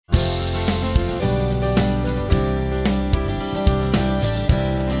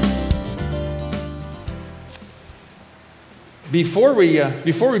Before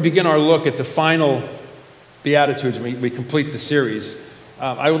we begin our look at the final Beatitudes, we complete the series,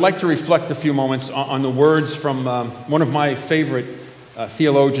 I would like to reflect a few moments on the words from one of my favorite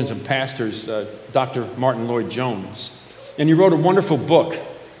theologians and pastors, Dr. Martin Lloyd-Jones. And he wrote a wonderful book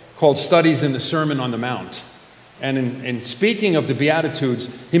called Studies in the Sermon on the Mount. And in speaking of the Beatitudes,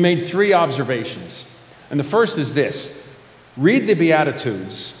 he made three observations. And the first is this: read the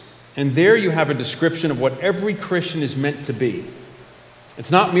Beatitudes, and there you have a description of what every Christian is meant to be.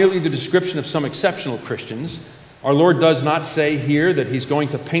 It's not merely the description of some exceptional Christians. Our Lord does not say here that he's going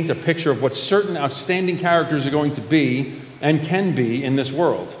to paint a picture of what certain outstanding characters are going to be and can be in this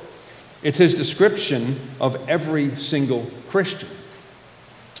world. It's his description of every single Christian.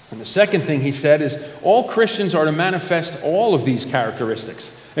 And the second thing he said is all Christians are to manifest all of these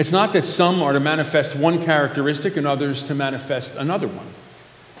characteristics. It's not that some are to manifest one characteristic and others to manifest another one.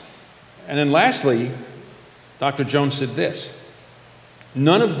 And then lastly, Dr. Jones said this: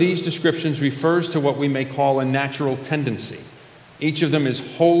 none of these descriptions refers to what we may call a natural tendency. Each of them is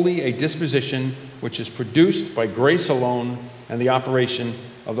wholly a disposition which is produced by grace alone and the operation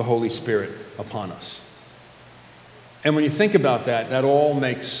of the Holy Spirit upon us. And when you think about that, that all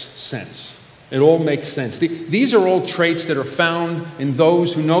makes sense. It all makes sense. These are all traits that are found in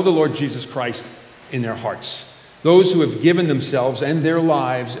those who know the Lord Jesus Christ in their hearts. Those who have given themselves and their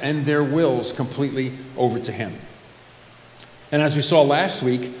lives and their wills completely over to him. And as we saw last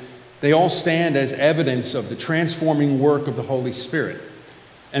week, they all stand as evidence of the transforming work of the Holy Spirit.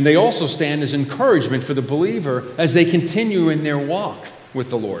 And they also stand as encouragement for the believer as they continue in their walk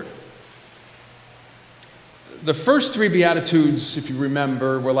with the Lord. The first three Beatitudes, if you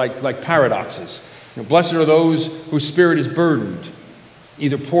remember, were like paradoxes. Blessed are those whose spirit is burdened,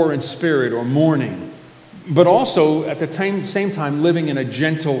 either poor in spirit or mourning, but also at the same time living in a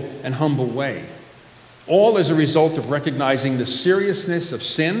gentle and humble way. All as a result of recognizing the seriousness of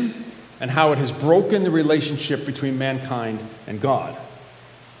sin and how it has broken the relationship between mankind and God.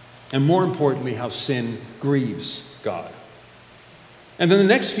 And more importantly, how sin grieves God. And then the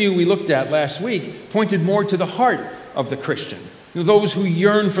next few we looked at last week pointed more to the heart of the Christian. Those who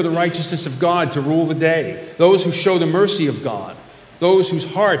yearn for the righteousness of God to rule the day. Those who show the mercy of God. Those whose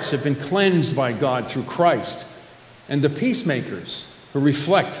hearts have been cleansed by God through Christ. And the peacemakers who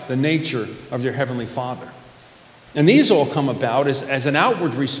reflect the nature of their Heavenly Father. And these all come about as an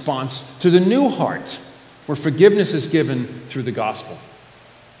outward response to the new heart, where forgiveness is given through the gospel.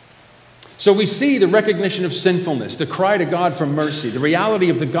 So we see the recognition of sinfulness, the cry to God for mercy, the reality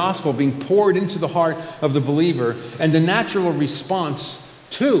of the gospel being poured into the heart of the believer, and the natural response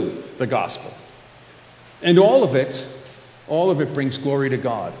to the gospel. And all of it brings glory to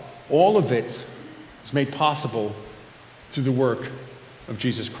God. All of it is made possible through the work of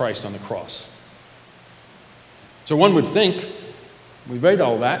Jesus Christ on the cross. So one would think, we read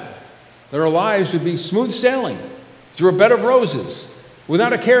all that our lives would be smooth sailing through a bed of roses,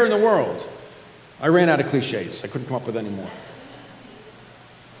 without a care in the world. I ran out of cliches. I couldn't come up with any more.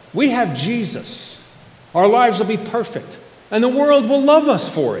 We have Jesus. Our lives will be perfect, and the world will love us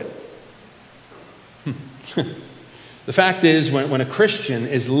for it. The fact is, when a Christian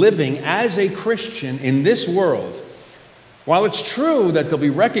is living as a Christian in this world, while it's true that they'll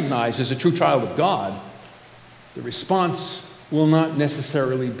be recognized as a true child of God, the response will not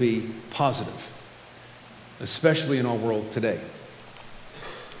necessarily be positive, especially in our world today.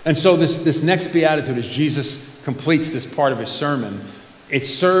 And so this next beatitude, as Jesus completes this part of his sermon, it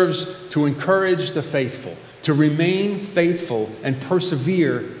serves to encourage the faithful, to remain faithful and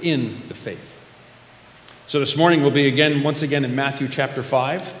persevere in the faith. So this morning we'll be once again in Matthew chapter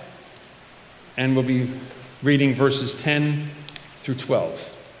 5, and we'll be reading verses 10 through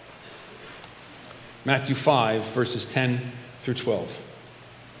 12. Matthew 5, verses 10 through 12.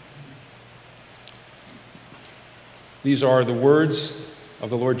 These are the words of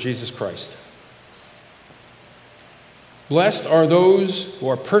the Lord Jesus Christ. Blessed are those who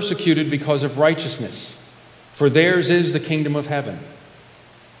are persecuted because of righteousness, for theirs is the kingdom of heaven.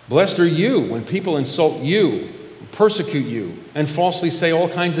 Blessed are you when people insult you, persecute you, and falsely say all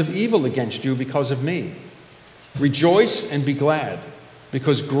kinds of evil against you because of me. Rejoice and be glad,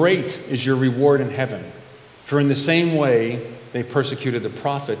 because great is your reward in heaven. For in the same way they persecuted the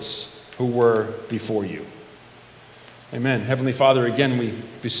prophets who were before you. Amen. Heavenly Father, again, we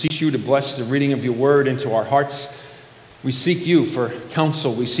beseech you to bless the reading of your word into our hearts. We seek you for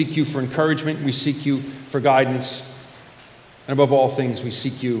counsel. We seek you for encouragement. We seek you for guidance. And above all things, we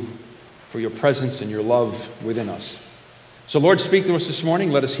seek you for your presence and your love within us. So, Lord, speak to us this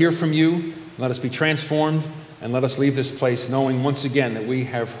morning. Let us hear from you. Let us be transformed. And let us leave this place knowing once again that we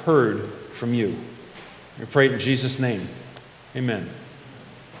have heard from you. We pray it in Jesus' name. Amen.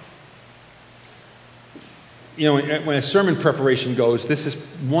 You know, when a sermon preparation goes, this is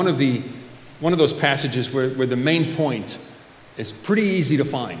one of those passages where the main point is pretty easy to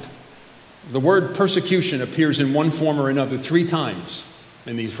find. The word persecution appears in one form or another 3 times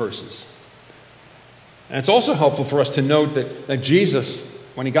in these verses. And it's also helpful for us to note that Jesus,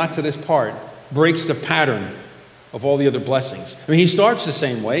 when he got to this part, breaks the pattern of all the other blessings. I mean, he starts the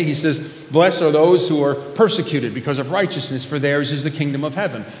same way. He says, "Blessed are those who are persecuted because of righteousness, for theirs is the kingdom of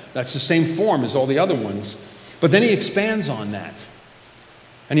heaven." That's the same form as all the other ones. But then he expands on that.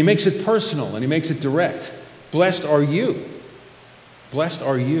 And he makes it personal and he makes it direct. Blessed are you. Blessed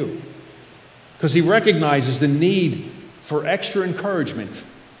are you. Because he recognizes the need for extra encouragement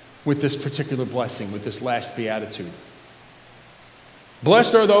with this particular blessing, with this last beatitude.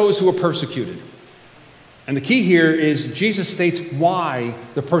 Blessed are those who are persecuted. And the key here is Jesus states why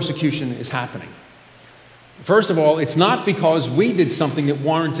the persecution is happening. First of all, it's not because we did something that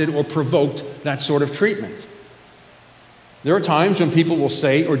warranted or provoked that sort of treatment. There are times when people will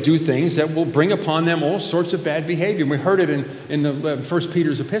say or do things that will bring upon them all sorts of bad behavior. We heard it in the 1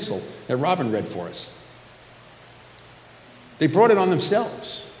 Peter's epistle that Robin read for us. They brought it on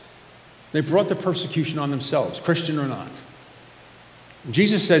themselves. They brought the persecution on themselves, Christian or not.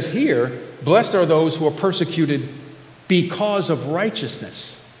 Jesus says here, blessed are those who are persecuted because of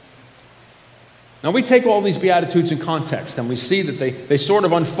righteousness. Now we take all these Beatitudes in context and we see that they sort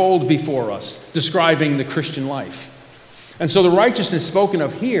of unfold before us, describing the Christian life. And so the righteousness spoken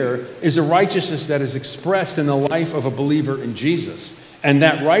of here is a righteousness that is expressed in the life of a believer in Jesus. And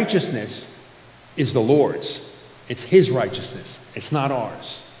that righteousness is the Lord's. It's his righteousness. It's not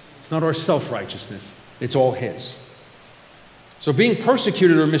ours. It's not our self-righteousness. It's all his. So being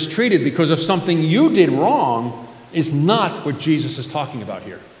persecuted or mistreated because of something you did wrong is not what Jesus is talking about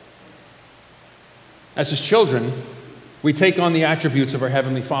here. As his children, we take on the attributes of our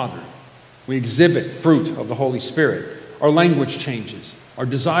Heavenly Father. We exhibit fruit of the Holy Spirit. Our language changes. Our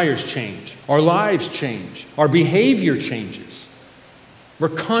desires change. Our lives change. Our behavior changes. We're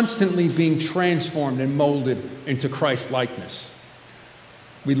constantly being transformed and molded into Christ-likeness.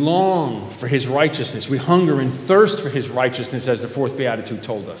 We long for his righteousness. We hunger and thirst for his righteousness, as the 4th Beatitude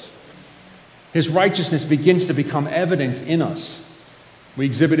told us. His righteousness begins to become evident in us. We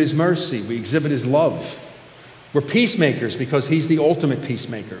exhibit his mercy. We exhibit his love. We're peacemakers because he's the ultimate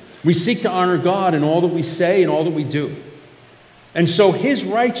peacemaker. We seek to honor God in all that we say and all that we do. And so his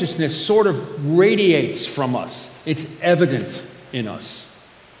righteousness sort of radiates from us. It's evident in us.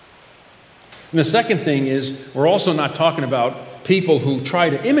 And the second thing is, we're also not talking about people who try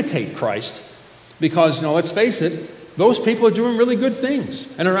to imitate Christ because, let's face it, those people are doing really good things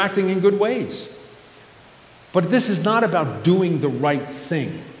and are acting in good ways. But this is not about doing the right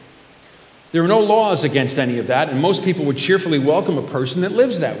thing. There are no laws against any of that, and most people would cheerfully welcome a person that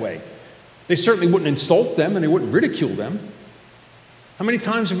lives that way. They certainly wouldn't insult them and they wouldn't ridicule them. How many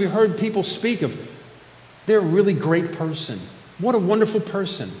times have you heard people speak of, they're a really great person. What a wonderful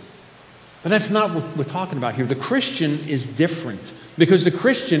person. But that's not what we're talking about here. The Christian is different because the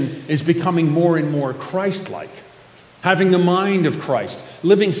Christian is becoming more and more Christ-like, having the mind of Christ,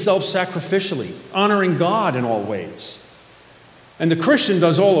 living self-sacrificially, honoring God in all ways. And the Christian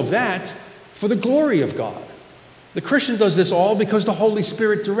does all of that for the glory of God. The Christian does this all because the Holy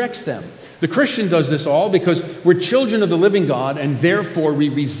Spirit directs them. The Christian does this all because we're children of the living God and therefore we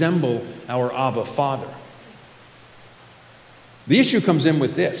resemble our Abba Father. The issue comes in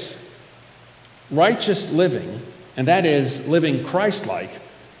with this. Righteous living, and that is living Christ-like,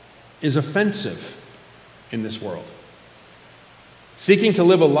 is offensive in this world. Seeking to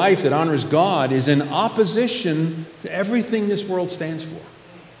live a life that honors God is in opposition to everything this world stands for.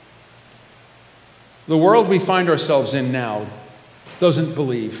 The world we find ourselves in now doesn't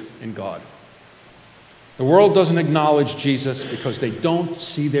believe in God. The world doesn't acknowledge Jesus because they don't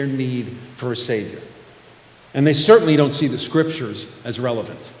see their need for a Savior. And they certainly don't see the Scriptures as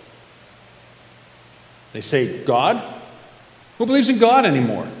relevant. They say, God? Who believes in God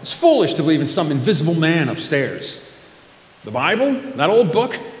anymore? It's foolish to believe in some invisible man upstairs. The Bible, that old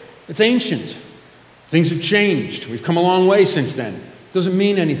book, it's ancient. Things have changed. We've come a long way since then. It doesn't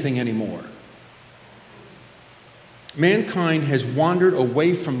mean anything anymore. Mankind has wandered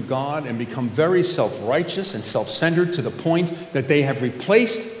away from God and become very self-righteous and self-centered to the point that they have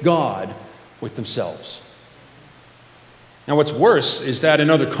replaced God with themselves. Now, what's worse is that in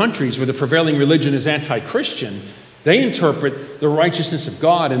other countries where the prevailing religion is anti-Christian, they interpret the righteousness of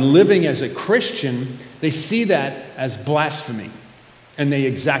God, and living as a Christian, they see that as blasphemy, and they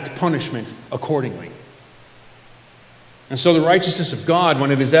exact punishment accordingly. And so the righteousness of God,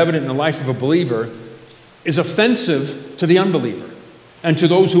 when it is evident in the life of a believer, is offensive to the unbeliever and to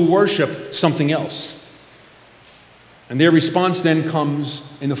those who worship something else. And their response then comes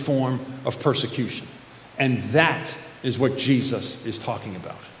in the form of persecution. And that is what Jesus is talking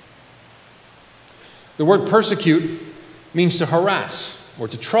about. The word persecute means to harass or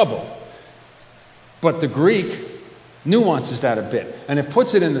to trouble. But the Greek nuances that a bit, and it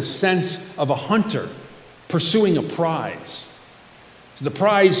puts it in the sense of a hunter pursuing a prize. So the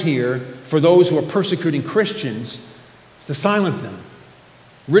prize here for those who are persecuting Christians is to silence them,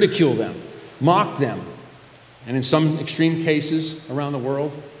 ridicule them, mock them, and in some extreme cases around the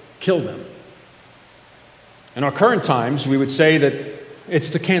world, kill them. In our current times, we would say that it's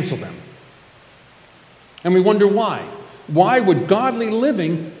to cancel them. And we wonder why. Why would godly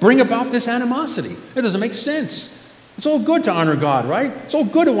living bring about this animosity? It doesn't make sense. It's all good to honor God, right? It's all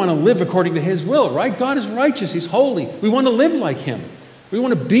good to want to live according to His will, right? God is righteous. He's holy. We want to live like Him. We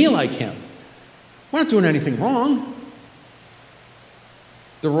want to be like Him. We're not doing anything wrong.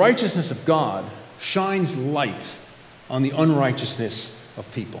 The righteousness of God shines light on the unrighteousness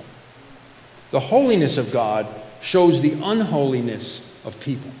of people. The holiness of God shows the unholiness of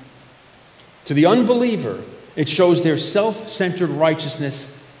people. To the unbeliever, it shows their self-centered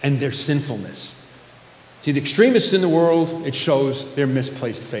righteousness and their sinfulness. To the extremists in the world, it shows their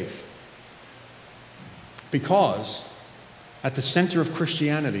misplaced faith. Because at the center of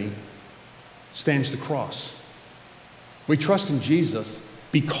Christianity stands the cross. We trust in Jesus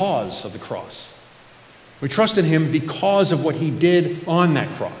because of the cross. We trust in Him because of what He did on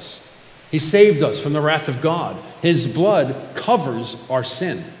that cross. He saved us from the wrath of God. His blood covers our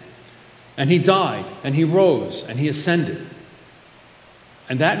sin. And He died, and He rose, and He ascended.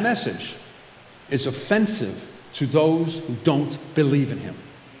 And that message is offensive to those who don't believe in Him.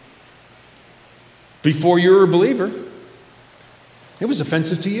 Before you were a believer, it was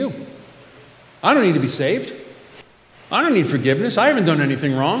offensive to you. I don't need to be saved. I don't need forgiveness. I haven't done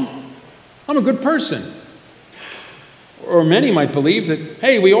anything wrong. I'm a good person. Or many might believe that,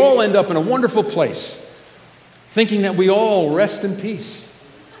 hey, we all end up in a wonderful place, thinking that we all rest in peace.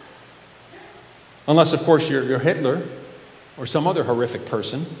 Unless, of course, you're Hitler or some other horrific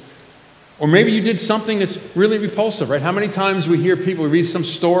person. Or maybe you did something that's really repulsive, right? How many times we hear people read some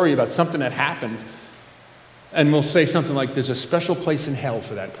story about something that happened, and we'll say something like, there's a special place in hell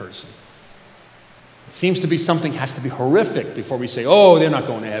for that person. It seems to be something has to be horrific before we say, oh, they're not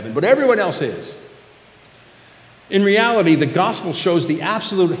going to heaven, but everyone else is. In reality, the gospel shows the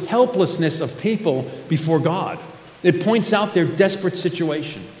absolute helplessness of people before God. It points out their desperate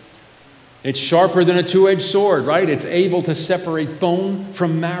situation. It's sharper than a two-edged sword, right? It's able to separate bone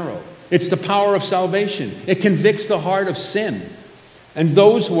from marrow. It's the power of salvation. It convicts the heart of sin. And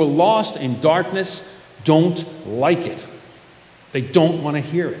those who are lost in darkness don't like it. They don't want to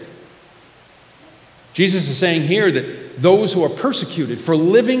hear it. Jesus is saying here that those who are persecuted for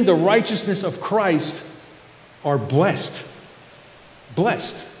living the righteousness of Christ are blessed.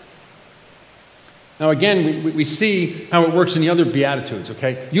 Blessed. Now again, we see how it works in the other Beatitudes,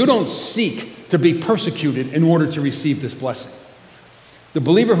 okay? You don't seek to be persecuted in order to receive this blessing. The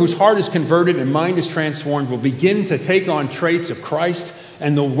believer whose heart is converted and mind is transformed will begin to take on traits of Christ,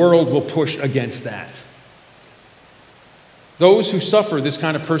 and the world will push against that. Those who suffer this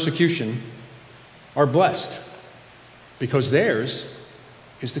kind of persecution are blessed because theirs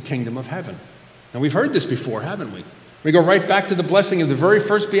is the kingdom of heaven. Now we've heard this before, haven't we? We go right back to the blessing of the very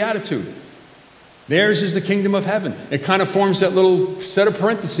first Beatitude. Theirs is the kingdom of heaven. It kind of forms that little set of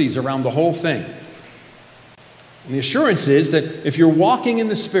parentheses around the whole thing. And the assurance is that if you're walking in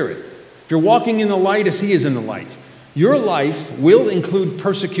the Spirit, if you're walking in the light as He is in the light, your life will include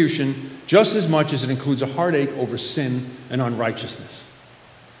persecution just as much as it includes a heartache over sin and unrighteousness.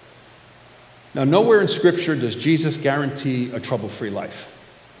 Now, nowhere in Scripture does Jesus guarantee a trouble-free life.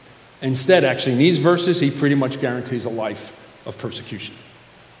 Instead, actually, in these verses, He pretty much guarantees a life of persecution.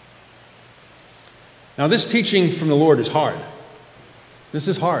 Now, this teaching from the Lord is hard. This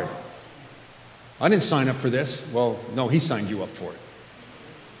is hard. I didn't sign up for this. Well, no, He signed you up for it.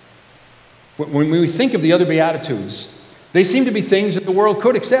 When we think of the other Beatitudes, they seem to be things that the world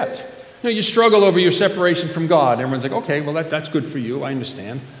could accept. You know, you struggle over your separation from God. Everyone's like, okay, well, that's good for you. I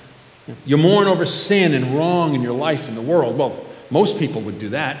understand. You mourn over sin and wrong in your life in the world. Well, most people would do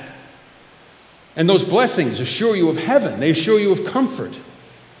that. And those blessings assure you of heaven. They assure you of comfort.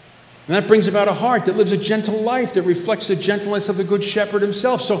 And that brings about a heart that lives a gentle life that reflects the gentleness of the Good Shepherd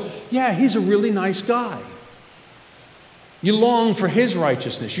Himself. So, yeah, He's a really nice guy. You long for His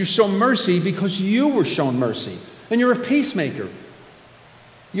righteousness. You show mercy because you were shown mercy. And you're a peacemaker.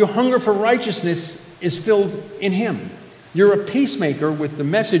 Your hunger for righteousness is filled in Him. You're a peacemaker with the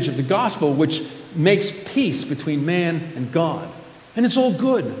message of the gospel, which makes peace between man and God. And it's all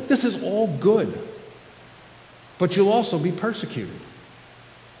good. This is all good. But you'll also be persecuted.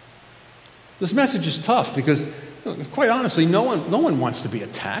 This message is tough because, quite honestly, no one wants to be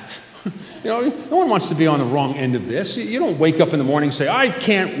attacked. No one wants to be on the wrong end of this. You don't wake up in the morning and say, I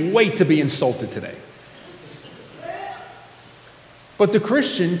can't wait to be insulted today. But the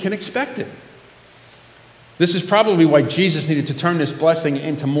Christian can expect it. This is probably why Jesus needed to turn this blessing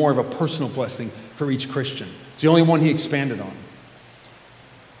into more of a personal blessing for each Christian. It's the only one he expanded on.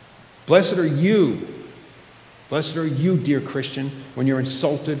 Blessed are you, dear Christian, when you're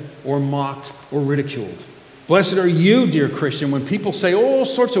insulted or mocked or ridiculed. Blessed are you, dear Christian, when people say all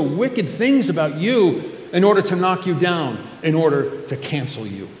sorts of wicked things about you in order to knock you down, in order to cancel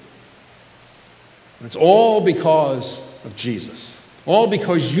you. And it's all because of Jesus. All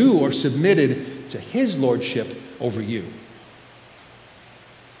because you are submitted to his lordship over you.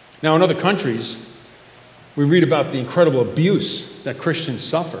 Now, in other countries, we read about the incredible abuse that Christians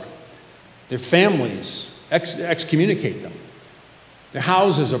suffer. Their families excommunicate them. Their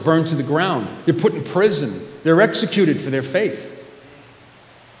houses are burned to the ground. They're put in prison. They're executed for their faith.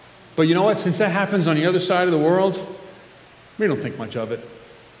 But you know what? Since that happens on the other side of the world, we don't think much of it.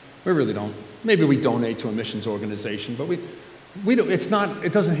 We really don't. Maybe we donate to a missions organization, but we don't,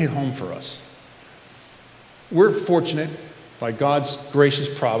 it doesn't hit home for us. We're fortunate by God's gracious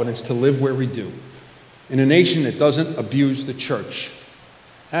providence to live where we do, in a nation that doesn't abuse the church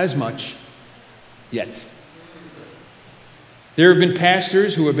as much yet. There have been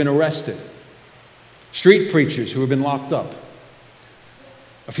pastors who have been arrested, street preachers who have been locked up.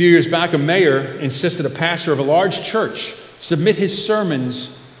 A few years back, a mayor insisted a pastor of a large church submit his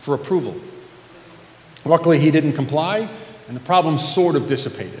sermons for approval. Luckily, he didn't comply, and the problem sort of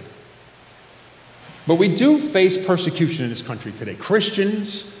dissipated. But we do face persecution in this country today.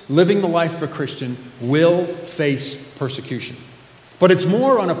 Christians living the life of a Christian will face persecution. But it's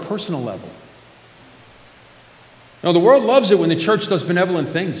more on a personal level. Now, the world loves it when the church does benevolent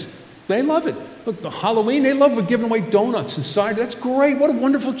things. They love it. Look, the Halloween, they love giving away donuts inside. That's great. What a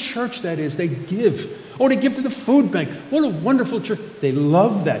wonderful church that is. They give. Oh, they give to the food bank. What a wonderful church. They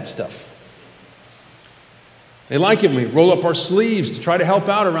love that stuff. They like it when we roll up our sleeves to try to help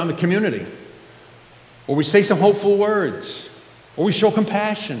out around the community. Or we say some hopeful words. Or we show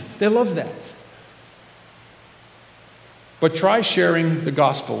compassion. They love that. But try sharing the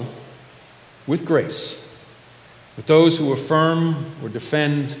gospel with grace with those who affirm or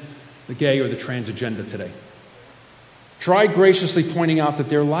defend the gay or the trans agenda today. Try graciously pointing out that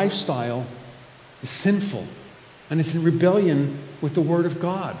their lifestyle is sinful and it's in rebellion with the Word of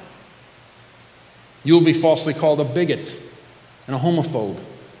God. You'll be falsely called a bigot and a homophobe.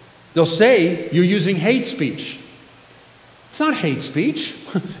 They'll say you're using hate speech. It's not hate speech.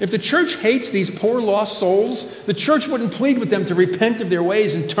 If the church hates these poor lost souls, the church wouldn't plead with them to repent of their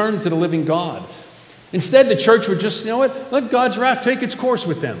ways and turn to the living God. Instead, the church would just, let God's wrath take its course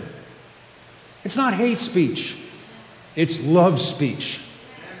with them. It's not hate speech. It's love speech.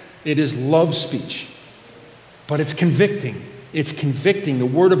 It is love speech. But it's convicting. It's convicting. The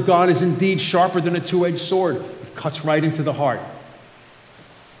Word of God is indeed sharper than a two-edged sword. It cuts right into the heart.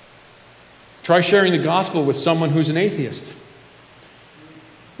 Try sharing the gospel with someone who's an atheist.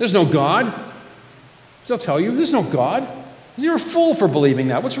 There's no God. They'll tell you, there's no God. You're a fool for believing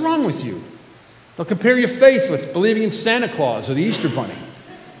that. What's wrong with you? They'll compare your faith with believing in Santa Claus or the Easter Bunny.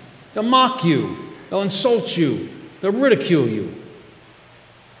 They'll mock you. They'll insult you. They'll ridicule you.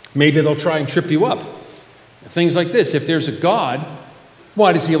 Maybe they'll try and trip you up. Things like this. If there's a God,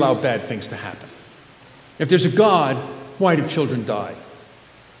 why does he allow bad things to happen? If there's a God, why do children die?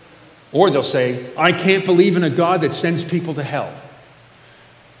 Or they'll say, I can't believe in a God that sends people to hell.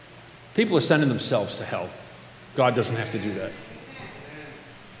 People are sending themselves to hell. God doesn't have to do that.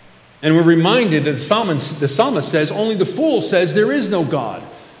 And we're reminded that the psalmist says, only the fool says there is no God.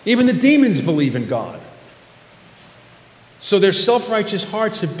 Even the demons believe in God. So their self-righteous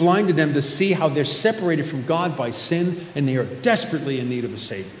hearts have blinded them to see how they're separated from God by sin, and they are desperately in need of a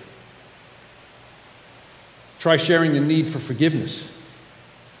Savior. Try sharing the need for forgiveness.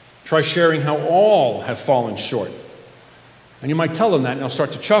 Try sharing how all have fallen short. And you might tell them that, and they'll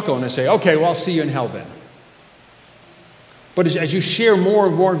start to chuckle, and they say, okay, well, I'll see you in hell then. But as you share more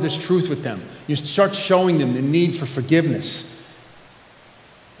and more of this truth with them, you start showing them the need for forgiveness.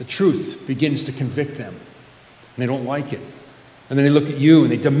 The truth begins to convict them, and they don't like it. And then they look at you,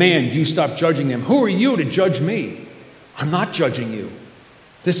 and they demand you stop judging them. Who are you to judge me? I'm not judging you.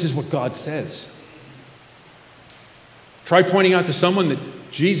 This is what God says. Try pointing out to someone that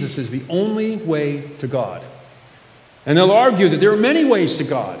Jesus is the only way to God. And they'll argue that there are many ways to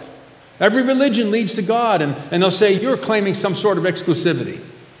God. Every religion leads to God, and they'll say, you're claiming some sort of exclusivity.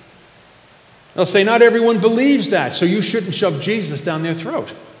 They'll say, not everyone believes that, so you shouldn't shove Jesus down their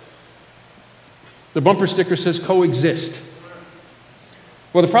throat. The bumper sticker says coexist.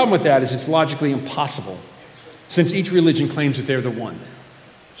 Well, the problem with that is it's logically impossible, since each religion claims that they're the one.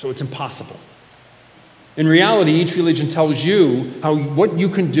 So it's impossible. In reality, each religion tells you what you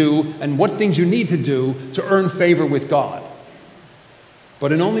can do and what things you need to do to earn favor with God.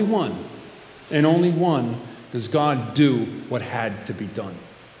 But in only one does God do what had to be done.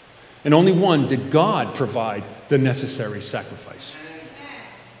 In only one did God provide the necessary sacrifice.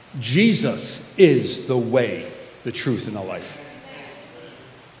 Jesus is the way, the truth, and the life.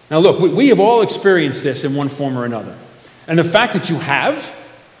 Now look, we have all experienced this in one form or another. And the fact that you have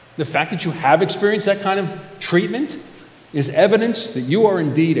experienced that kind of treatment is evidence that you are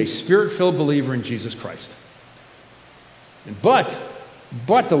indeed a spirit-filled believer in Jesus Christ. But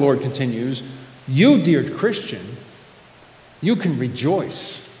the Lord continues, you, dear Christian, you can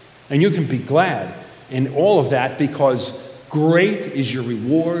rejoice and you can be glad in all of that because great is your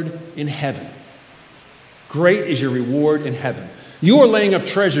reward in heaven. Great is your reward in heaven. You are laying up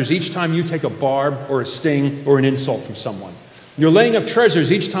treasures each time you take a barb or a sting or an insult from someone. You're laying up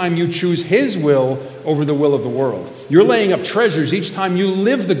treasures each time you choose His will over the will of the world. You're laying up treasures each time you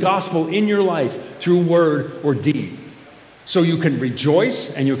live the gospel in your life through word or deed. So you can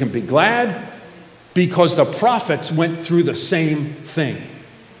rejoice and you can be glad because the prophets went through the same thing.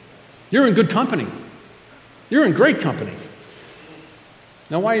 You're in good company. You're in great company.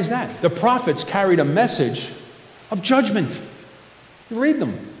 Now, why is that? The prophets carried a message of judgment. You read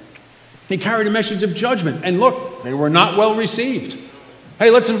them. They carried a message of judgment. And look, they were not well received.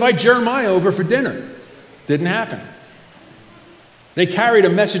 Hey, let's invite Jeremiah over for dinner. Didn't happen. They carried a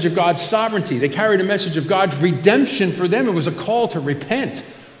message of God's sovereignty. They carried a message of God's redemption for them. It was a call to repent.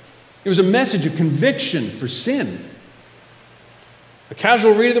 It was a message of conviction for sin. A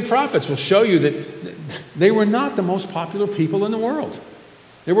casual read of the prophets will show you that they were not the most popular people in the world.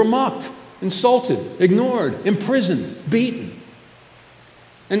 They were mocked, insulted, ignored, imprisoned, beaten.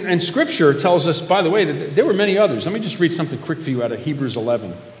 And Scripture tells us, by the way, that there were many others. Let me just read something quick for you out of Hebrews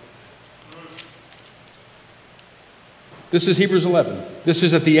 11. This is Hebrews 11. This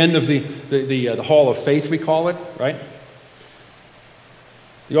is at the end of the hall of faith, we call it, right?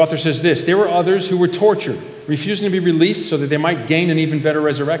 The author says this, there were others who were tortured, refusing to be released so that they might gain an even better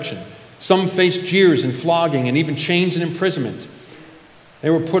resurrection. Some faced jeers and flogging and even chains and imprisonment. They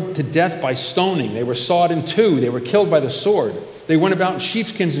were put to death by stoning. They were sawed in two. They were killed by the sword. They went about in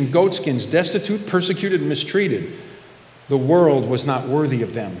sheepskins and goatskins, destitute, persecuted, and mistreated. The world was not worthy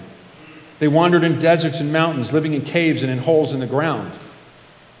of them. They wandered in deserts and mountains, living in caves and in holes in the ground.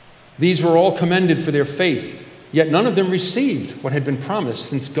 These were all commended for their faith, yet none of them received what had been promised,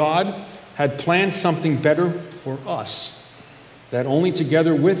 since God had planned something better for us, that only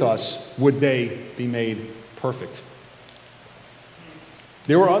together with us would they be made perfect.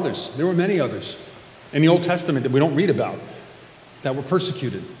 There were others. There were many others in the Old Testament that we don't read about that were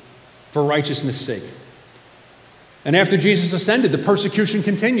persecuted for righteousness' sake. And after Jesus ascended, the persecution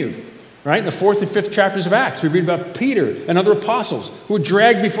continued. Right? In the 4th and 5th chapters of Acts, we read about Peter and other apostles who were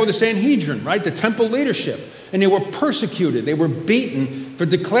dragged before the Sanhedrin, right? The temple leadership. And they were persecuted. They were beaten for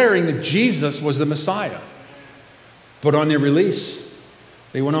declaring that Jesus was the Messiah. But on their release,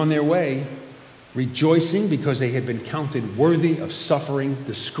 they went on their way, rejoicing because they had been counted worthy of suffering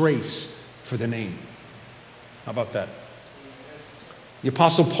disgrace for the name. How about that? The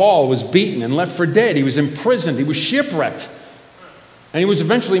Apostle Paul was beaten and left for dead. He was imprisoned. He was shipwrecked. And he was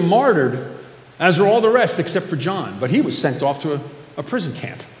eventually martyred, as were all the rest except for John. But he was sent off to a prison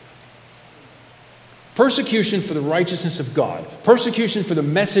camp. Persecution for the righteousness of God, persecution for the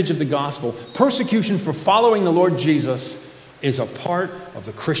message of the gospel, persecution for following the Lord Jesus is a part of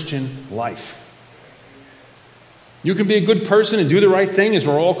the Christian life. You can be a good person and do the right thing, as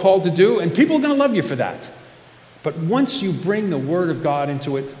we're all called to do, and people are going to love you for that. But once you bring the Word of God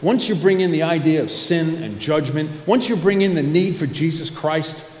into it, once you bring in the idea of sin and judgment, once you bring in the need for Jesus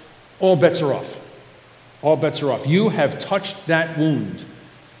Christ, all bets are off. All bets are off. You have touched that wound,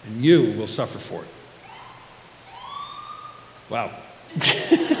 and you will suffer for it. Wow.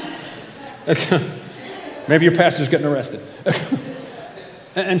 Maybe your pastor's getting arrested.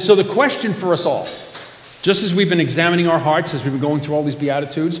 And so the question for us all, just as we've been examining our hearts, as we've been going through all these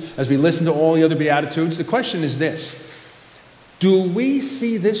Beatitudes, as we listen to all the other Beatitudes, the question is this. Do we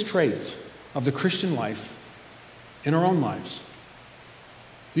see this trait of the Christian life in our own lives?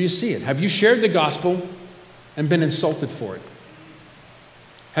 Do you see it? Have you shared the gospel and been insulted for it?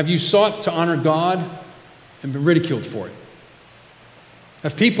 Have you sought to honor God and been ridiculed for it?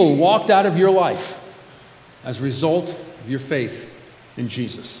 Have people walked out of your life as a result of your faith in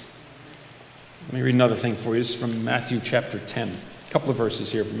Jesus? Let me read another thing for you. This is from Matthew chapter 10. A couple of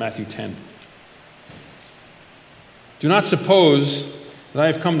verses here from Matthew 10. Do not suppose that I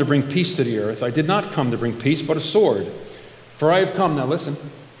have come to bring peace to the earth. I did not come to bring peace, but a sword. For I have come, now listen,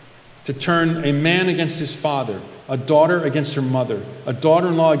 to turn a man against his father, a daughter against her mother, a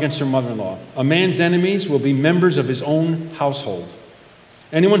daughter-in-law against her mother-in-law. A man's enemies will be members of his own household.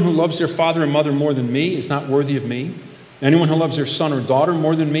 Anyone who loves their father and mother more than me is not worthy of me. Anyone who loves their son or daughter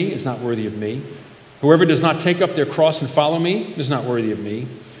more than me is not worthy of me. Whoever does not take up their cross and follow me is not worthy of me.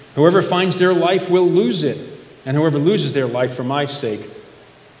 Whoever finds their life will lose it, and whoever loses their life for my sake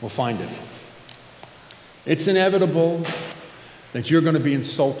will find it. It's inevitable that you're going to be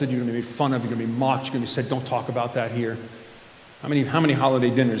insulted, you're going to be made fun of, you're going to be mocked, you're going to be said, don't talk about that here. How many holiday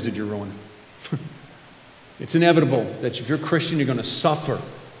dinners did you ruin? It's inevitable that if you're a Christian, you're going to suffer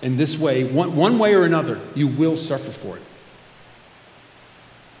in this way. One way or another, you will suffer for it.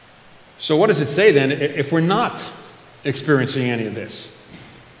 So what does it say then if we're not experiencing any of this?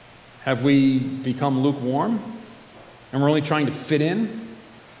 Have we become lukewarm and we're only trying to fit in,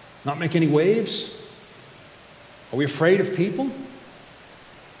 not make any waves? Are we afraid of people?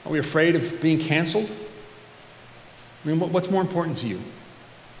 Are we afraid of being canceled? I mean, what's more important to you?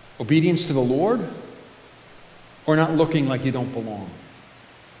 Obedience to the Lord or not looking like you don't belong?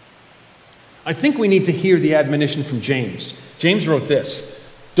 I think we need to hear the admonition from James. James wrote this,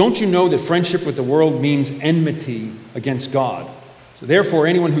 "Don't you know that friendship with the world means enmity against God? So therefore,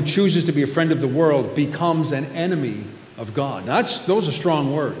 anyone who chooses to be a friend of the world becomes an enemy of God." Now, those are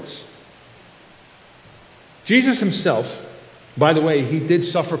strong words. Jesus himself, by the way, he did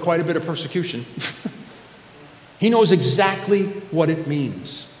suffer quite a bit of persecution. He knows exactly what it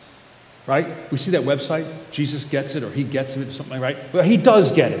means. Right? We see that website, Jesus gets it, or he gets it, or something, right? Well, he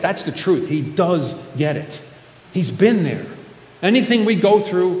does get it. That's the truth. He does get it. He's been there. Anything we go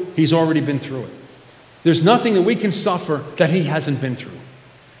through, he's already been through it. There's nothing that we can suffer that he hasn't been through.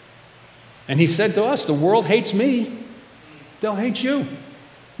 And he said to us, the world hates me, they'll hate you.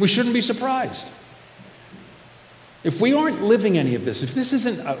 We shouldn't be surprised. If we aren't living any of this, if this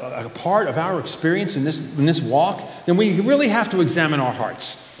isn't a part of our experience in this walk, then we really have to examine our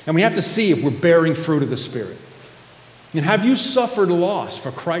hearts. And we have to see if we're bearing fruit of the Spirit. And have you suffered loss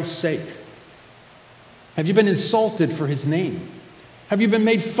for Christ's sake? Have you been insulted for his name? Have you been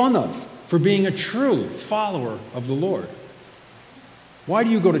made fun of for being a true follower of the Lord? Why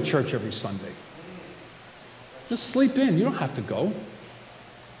do you go to church every Sunday? Just sleep in. You don't have to go.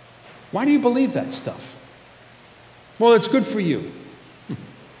 Why do you believe that stuff? Well, it's good for you. I'm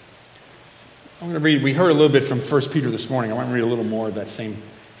going to read, we heard a little bit from 1 Peter this morning. I want to read a little more of that same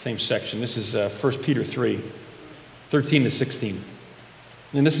section. This is 1 Peter 3, 13 to 16.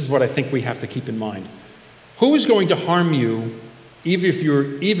 And this is what I think we have to keep in mind. Who is going to harm you even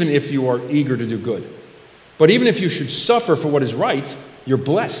if you are eager to do good? But even if you should suffer for what is right, you're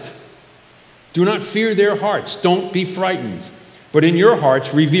blessed. Do not fear their hearts. Don't be frightened. But in your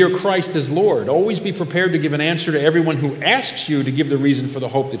hearts, revere Christ as Lord. Always be prepared to give an answer to everyone who asks you to give the reason for the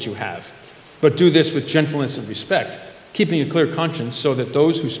hope that you have. But do this with gentleness and respect, keeping a clear conscience, so that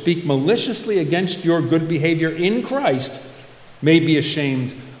those who speak maliciously against your good behavior in Christ may be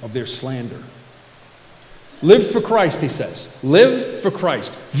ashamed of their slander. Live for Christ, he says. Live for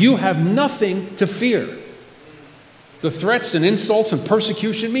Christ. You have nothing to fear. The threats and insults and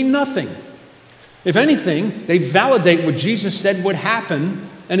persecution mean nothing. If anything, they validate what Jesus said would happen,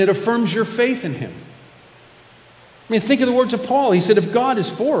 and it affirms your faith in him. I mean, think of the words of Paul. He said, if God is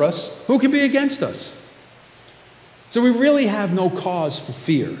for us, who can be against us? So we really have no cause for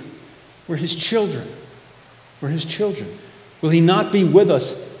fear. We're his children. We're his children. Will he not be with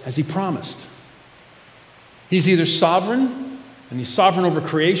us as he promised? He's either sovereign, and he's sovereign over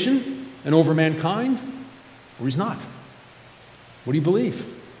creation and over mankind, or he's not. What do you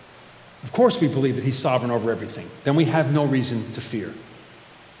believe? Of course we believe that he's sovereign over everything. Then we have no reason to fear.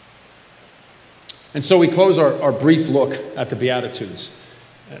 And so we close our brief look at the Beatitudes.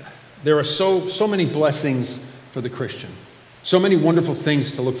 There are so many blessings for the Christian. So many wonderful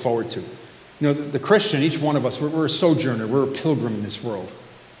things to look forward to. You know, the Christian, each one of us, we're a sojourner. We're a pilgrim in this world.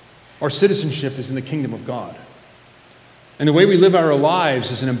 Our citizenship is in the kingdom of God. And the way we live our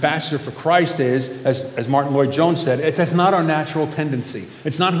lives as an ambassador for Christ is, as Martin Lloyd-Jones said, that's not our natural tendency.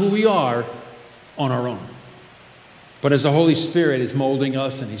 It's not who we are on our own. But as the Holy Spirit is molding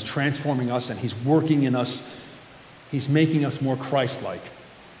us and he's transforming us and he's working in us, he's making us more Christ-like.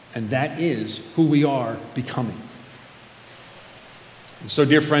 And that is who we are becoming. And so,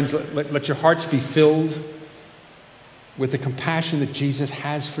 dear friends, let your hearts be filled with the compassion that Jesus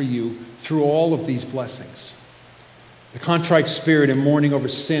has for you through all of these blessings. The contrite spirit and mourning over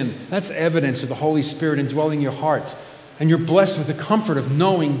sin, that's evidence of the Holy Spirit indwelling your heart. And you're blessed with the comfort of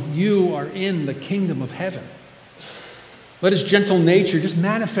knowing you are in the kingdom of heaven. Let his gentle nature just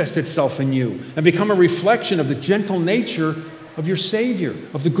manifest itself in you and become a reflection of the gentle nature of your Savior,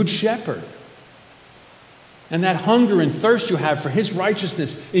 of the Good Shepherd. And that hunger and thirst you have for his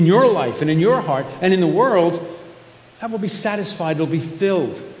righteousness in your life and in your heart and in the world, that will be satisfied. It'll be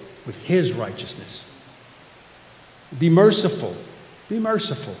filled with his righteousness. Be merciful. Be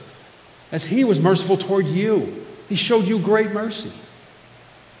merciful. As he was merciful toward you, he showed you great mercy.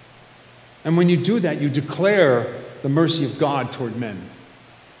 And when you do that, you declare the mercy of God toward men.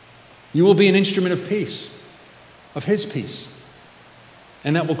 You will be an instrument of peace, of his peace.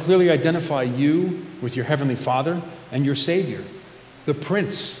 And that will clearly identify you with your heavenly Father and your Savior, the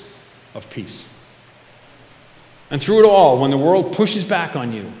Prince of Peace. And through it all, when the world pushes back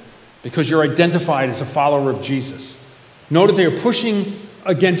on you because you're identified as a follower of Jesus, know that they are pushing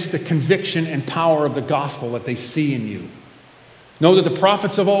against the conviction and power of the gospel that they see in you. Know that the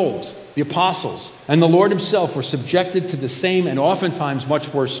prophets of old, the apostles, and the Lord himself were subjected to the same and oftentimes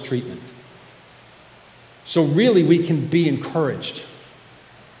much worse treatment. So really, we can be encouraged.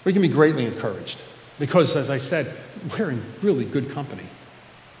 We can be greatly encouraged because, as I said, we're in really good company.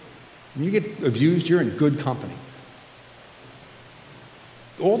 When you get abused, you're in good company.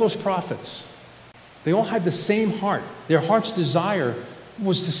 All those prophets, they all had the same heart. Their heart's desire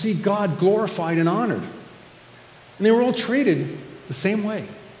was to see God glorified and honored. And they were all treated the same way.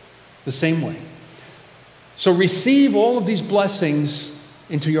 The same way. So receive all of these blessings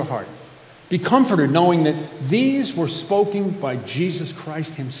into your heart. Be comforted knowing that these were spoken by Jesus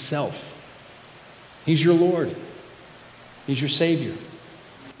Christ himself. He's your Lord. He's your Savior.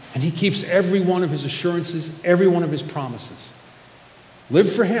 And he keeps every one of his assurances, every one of his promises.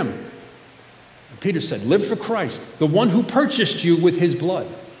 Live for him. Peter said, live for Christ, the one who purchased you with his blood.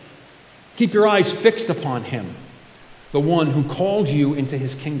 Keep your eyes fixed upon him, the one who called you into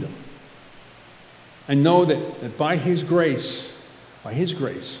his kingdom. And know that by his grace,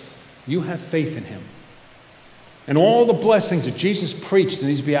 you have faith in him. And all the blessings that Jesus preached in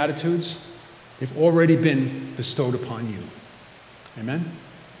these Beatitudes, they've already been bestowed upon you. Amen?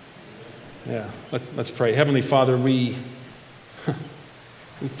 Yeah, let's pray. Heavenly Father, we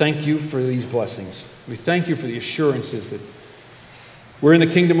thank you for these blessings. We thank you for the assurances that we're in the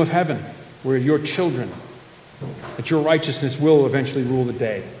kingdom of heaven. We're your children. That your righteousness will eventually rule the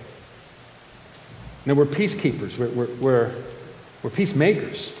day. And that we're peacekeepers. We're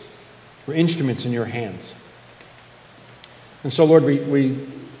peacemakers. We're instruments in your hands. And so, Lord, we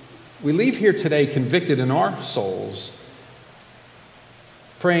leave here today convicted in our souls,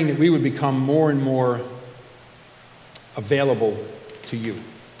 praying that we would become more and more available to you.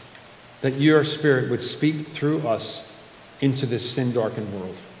 That your Spirit would speak through us into this sin-darkened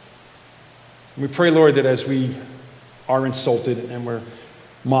world. And we pray, Lord, that as we are insulted and we're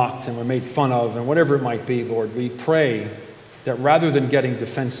mocked and we're made fun of and whatever it might be, Lord, we pray that rather than getting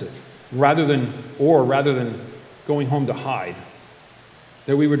defensive, rather than going home to hide,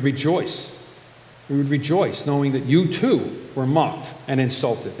 that we would rejoice. We would rejoice knowing that you too were mocked and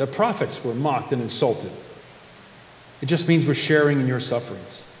insulted. The prophets were mocked and insulted. It just means we're sharing in your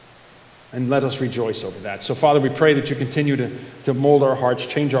sufferings. And let us rejoice over that. So, Father, we pray that you continue to mold our hearts,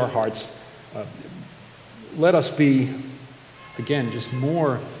 change our hearts. Let us be, again, just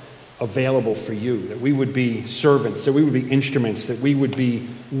more available for you, that we would be servants, that we would be instruments, that we would be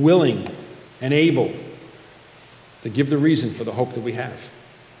willing and able to give the reason for the hope that we have,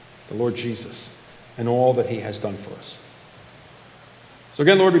 the Lord Jesus, and all that he has done for us. So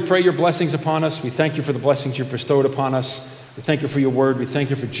again, Lord, we pray your blessings upon us. We thank you for the blessings you've bestowed upon us. We thank you for your word. We thank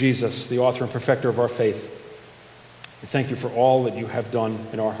you for Jesus, the author and perfecter of our faith. We thank you for all that you have done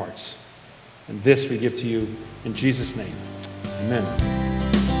in our hearts. And this we give to you in Jesus' name. Amen.